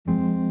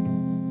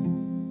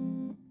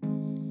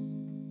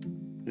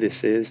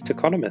This is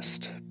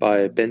Techonomist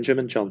by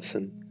Benjamin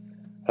Johnson,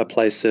 a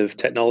place of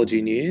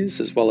technology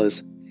news as well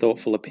as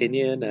thoughtful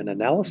opinion and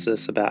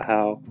analysis about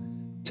how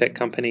tech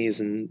companies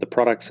and the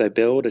products they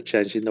build are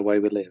changing the way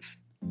we live.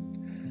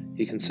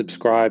 You can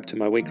subscribe to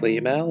my weekly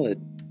email at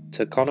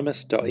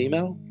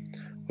techonomist.email,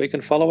 or you can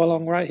follow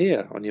along right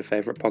here on your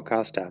favorite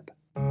podcast app.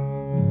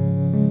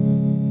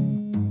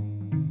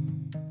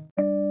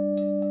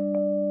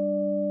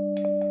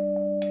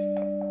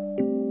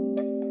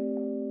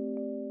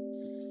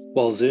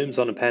 While Zoom's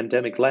on a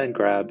pandemic land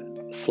grab,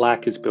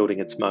 Slack is building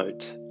its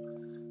moat.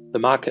 The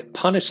market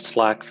punished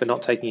Slack for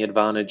not taking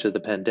advantage of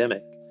the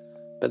pandemic,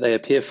 but they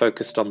appear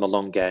focused on the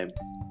long game.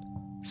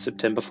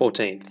 September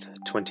 14th,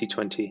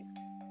 2020.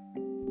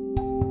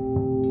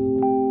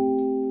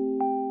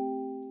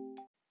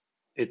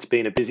 It's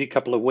been a busy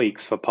couple of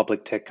weeks for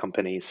public tech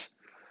companies.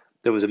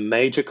 There was a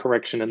major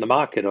correction in the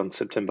market on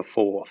September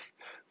 4th,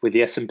 with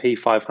the S&P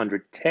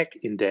 500 Tech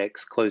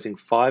Index closing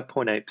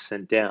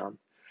 5.8% down.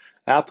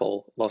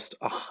 Apple lost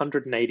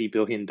 $180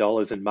 billion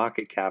in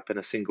market cap in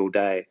a single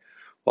day,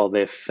 while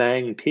their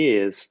FAANG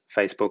peers,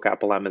 Facebook,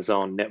 Apple,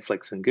 Amazon,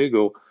 Netflix, and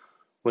Google,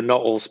 were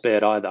not all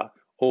spared either,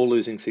 all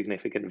losing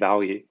significant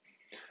value.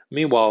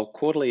 Meanwhile,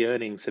 quarterly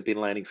earnings have been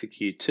landing for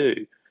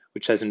Q2,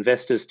 which has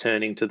investors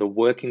turning to the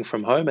working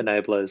from home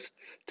enablers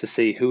to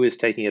see who is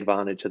taking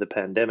advantage of the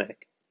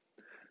pandemic.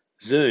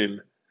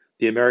 Zoom,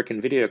 the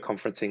American video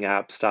conferencing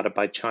app started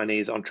by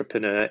Chinese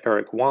entrepreneur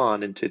Eric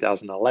Yuan in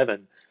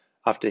 2011,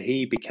 after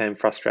he became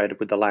frustrated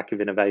with the lack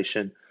of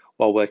innovation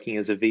while working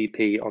as a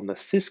VP on the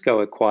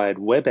Cisco-acquired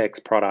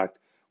WebEx product,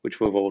 which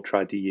we've all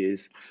tried to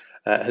use,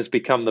 has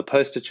become the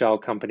poster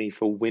child company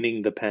for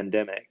winning the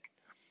pandemic.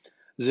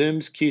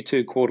 Zoom's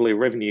Q2 quarterly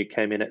revenue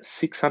came in at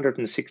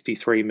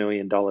 $663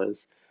 million,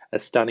 a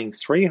stunning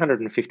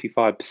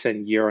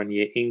 355%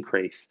 year-on-year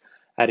increase,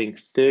 adding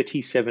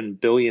 $37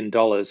 billion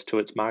to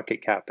its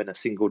market cap in a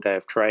single day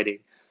of trading.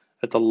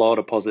 That's a lot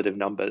of positive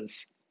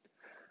numbers.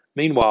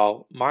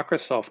 Meanwhile,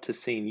 Microsoft has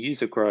seen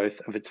user growth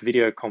of its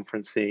video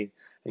conferencing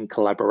and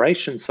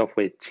collaboration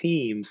software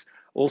Teams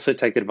also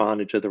take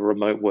advantage of the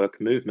remote work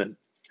movement.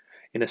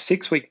 In a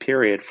 6-week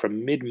period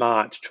from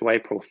mid-March to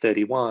April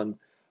 31,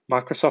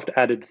 Microsoft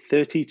added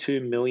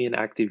 32 million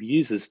active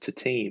users to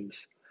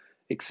Teams.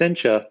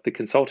 Accenture, the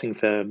consulting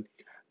firm,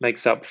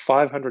 makes up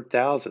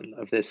 500,000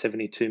 of their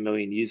 72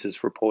 million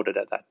users reported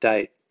at that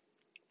date.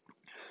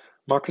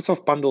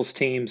 Microsoft bundles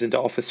Teams into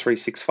Office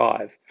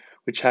 365,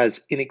 which has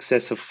in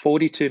excess of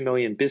 42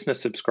 million business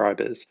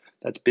subscribers,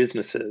 that's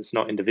businesses,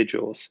 not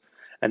individuals,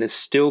 and is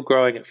still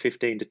growing at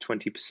 15 to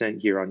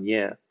 20% year on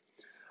year.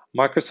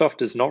 Microsoft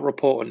does not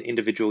report on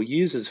individual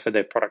users for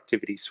their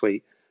productivity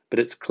suite, but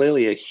it's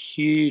clearly a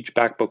huge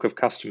backbook of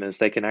customers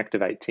they can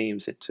activate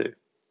Teams into.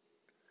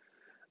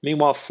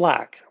 Meanwhile,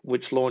 Slack,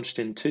 which launched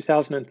in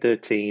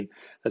 2013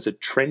 as a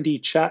trendy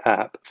chat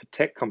app for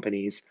tech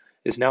companies,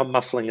 is now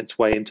muscling its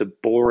way into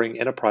boring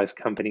enterprise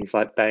companies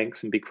like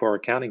banks and Big Four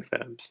accounting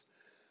firms.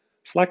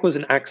 Slack was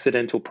an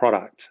accidental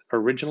product,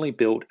 originally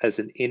built as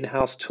an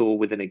in-house tool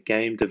within a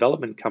game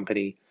development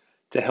company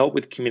to help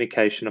with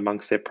communication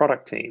amongst their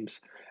product teams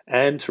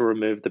and to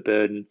remove the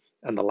burden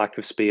and the lack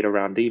of speed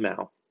around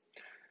email.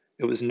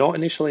 It was not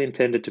initially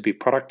intended to be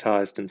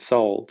productized and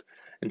sold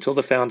until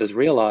the founders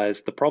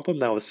realized the problem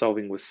they were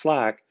solving with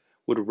Slack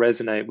would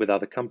resonate with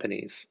other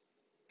companies.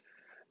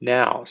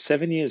 Now,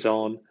 7 years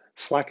on,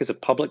 Slack is a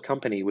public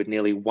company with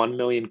nearly 1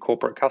 million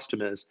corporate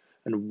customers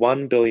and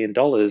 $1 billion in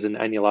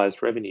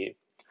annualized revenue.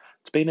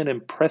 It's been an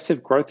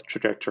impressive growth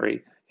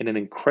trajectory in an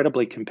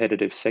incredibly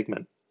competitive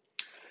segment.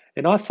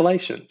 In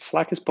isolation,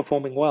 Slack is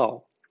performing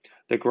well.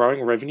 They're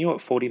growing revenue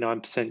at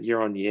 49% year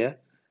on year,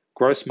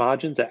 gross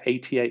margins at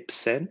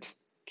 88%.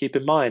 Keep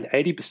in mind,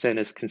 80%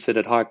 is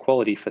considered high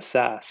quality for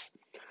SaaS,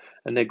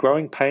 and they're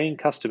growing paying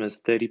customers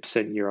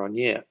 30% year on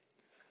year.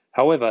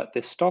 However,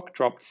 their stock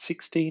dropped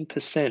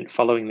 16%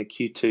 following the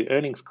Q2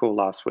 earnings call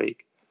last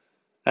week.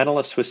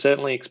 Analysts were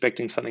certainly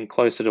expecting something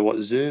closer to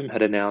what Zoom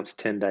had announced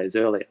 10 days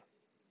earlier.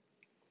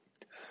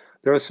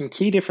 There are some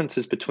key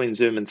differences between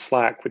Zoom and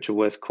Slack which are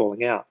worth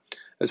calling out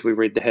as we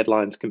read the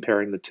headlines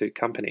comparing the two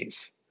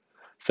companies.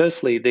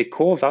 Firstly, their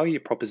core value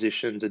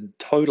propositions are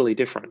totally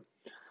different.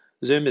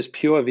 Zoom is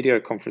pure video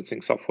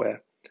conferencing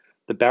software.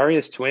 The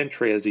barriers to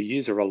entry as a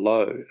user are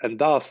low, and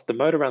thus the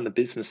moat around the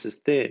business is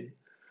thin.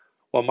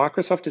 While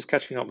Microsoft is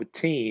catching up with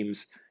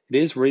Teams,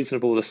 it is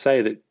reasonable to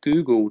say that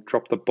Google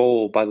dropped the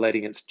ball by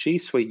letting its G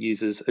Suite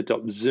users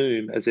adopt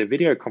Zoom as their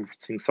video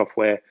conferencing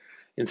software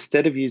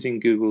instead of using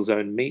Google's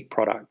own Meet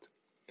product.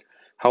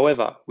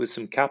 However, with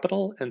some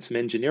capital and some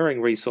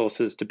engineering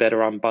resources to better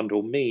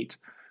unbundle Meet,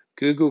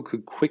 Google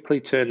could quickly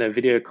turn their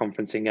video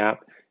conferencing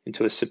app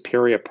into a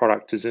superior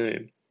product to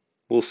Zoom.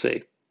 We'll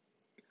see.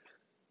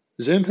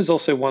 Zoom has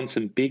also won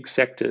some big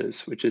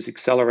sectors, which has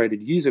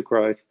accelerated user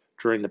growth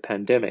during the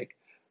pandemic,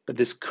 but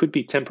this could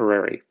be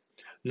temporary.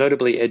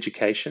 Notably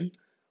education,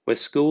 where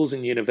schools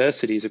and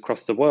universities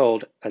across the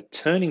world are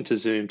turning to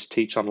Zoom to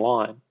teach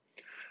online.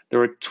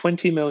 There are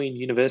 20 million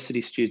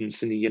university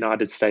students in the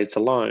United States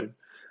alone,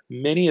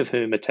 many of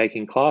whom are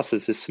taking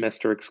classes this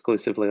semester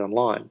exclusively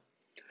online.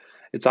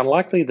 It's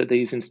unlikely that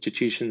these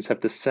institutions have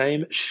the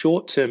same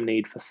short-term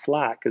need for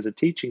Slack as a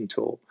teaching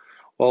tool,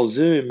 while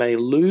Zoom may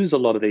lose a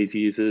lot of these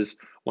users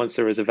once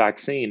there is a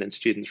vaccine and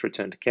students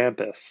return to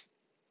campus.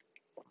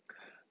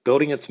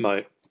 Building its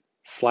moat,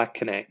 Slack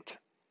Connect.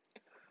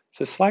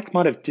 So Slack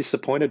might have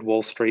disappointed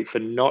Wall Street for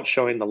not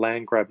showing the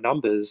land grab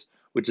numbers,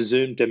 which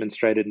Zoom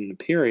demonstrated in the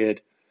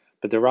period,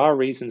 but there are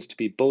reasons to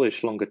be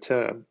bullish longer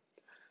term.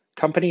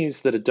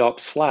 Companies that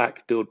adopt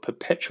Slack build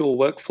perpetual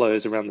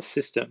workflows around the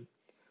system.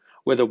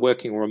 Whether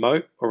working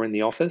remote or in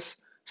the office,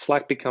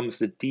 Slack becomes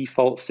the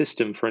default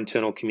system for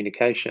internal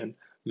communication,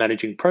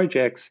 managing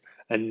projects,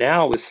 and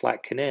now with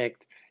Slack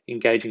Connect,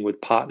 engaging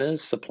with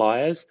partners,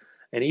 suppliers,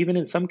 and even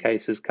in some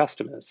cases,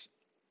 customers.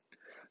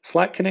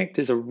 Slack Connect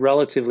is a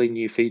relatively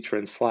new feature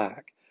in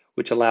Slack,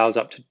 which allows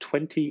up to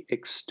 20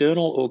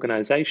 external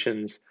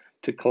organizations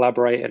to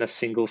collaborate in a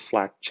single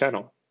Slack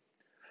channel.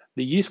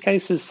 The use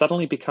cases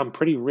suddenly become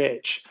pretty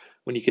rich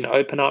when you can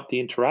open up the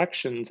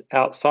interactions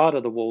outside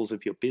of the walls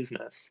of your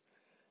business.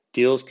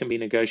 Deals can be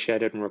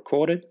negotiated and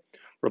recorded,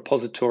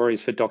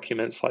 repositories for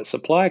documents like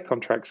supplier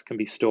contracts can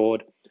be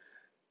stored,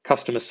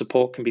 customer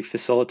support can be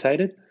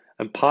facilitated,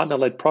 and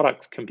partner-led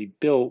products can be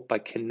built by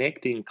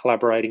connecting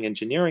collaborating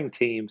engineering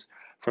teams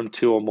from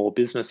 2 or more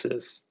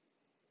businesses.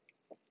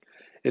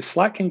 If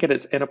Slack can get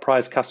its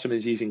enterprise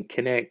customers using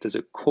Connect as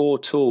a core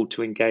tool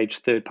to engage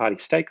third-party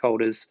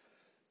stakeholders,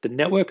 the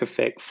network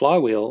effect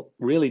flywheel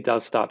really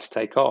does start to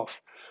take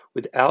off,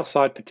 with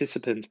outside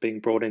participants being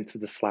brought into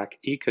the Slack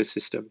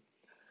ecosystem.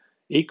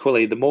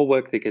 Equally, the more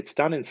work that gets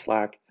done in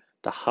Slack,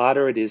 the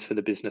harder it is for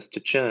the business to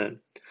churn.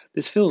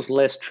 This feels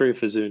less true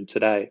for Zoom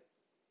today.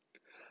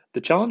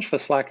 The challenge for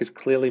Slack is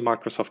clearly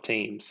Microsoft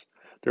Teams.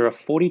 There are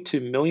 42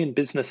 million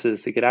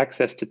businesses that get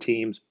access to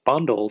Teams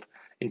bundled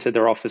into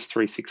their Office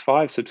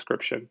 365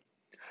 subscription.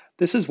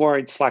 This has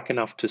worried Slack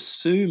enough to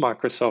sue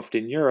Microsoft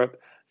in Europe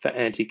for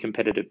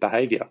anti-competitive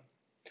behavior.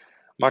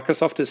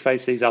 Microsoft has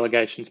faced these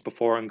allegations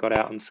before and got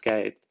out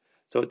unscathed,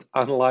 so it's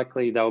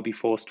unlikely they'll be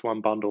forced to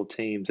unbundle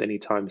Teams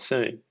anytime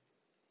soon.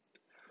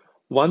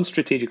 One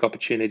strategic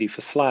opportunity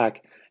for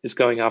Slack is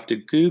going after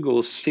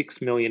Google's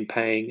 6 million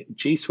paying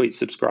G Suite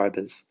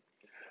subscribers.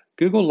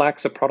 Google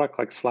lacks a product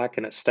like Slack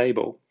in its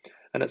stable,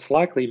 and it's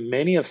likely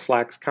many of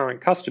Slack's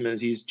current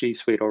customers use G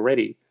Suite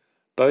already,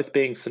 both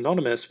being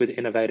synonymous with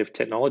innovative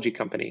technology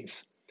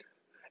companies.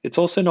 It's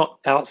also not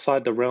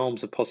outside the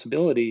realms of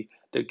possibility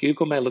that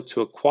Google may look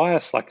to acquire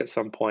Slack at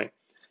some point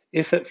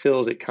if it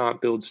feels it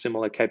can't build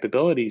similar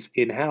capabilities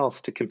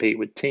in-house to compete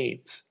with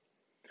Teams.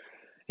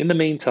 In the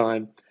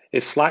meantime,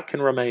 if Slack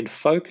can remain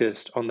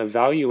focused on the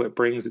value it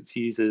brings its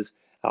users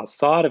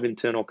outside of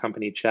internal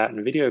company chat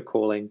and video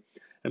calling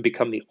and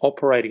become the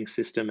operating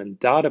system and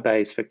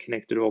database for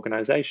connected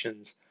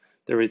organizations,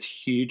 there is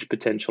huge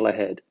potential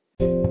ahead.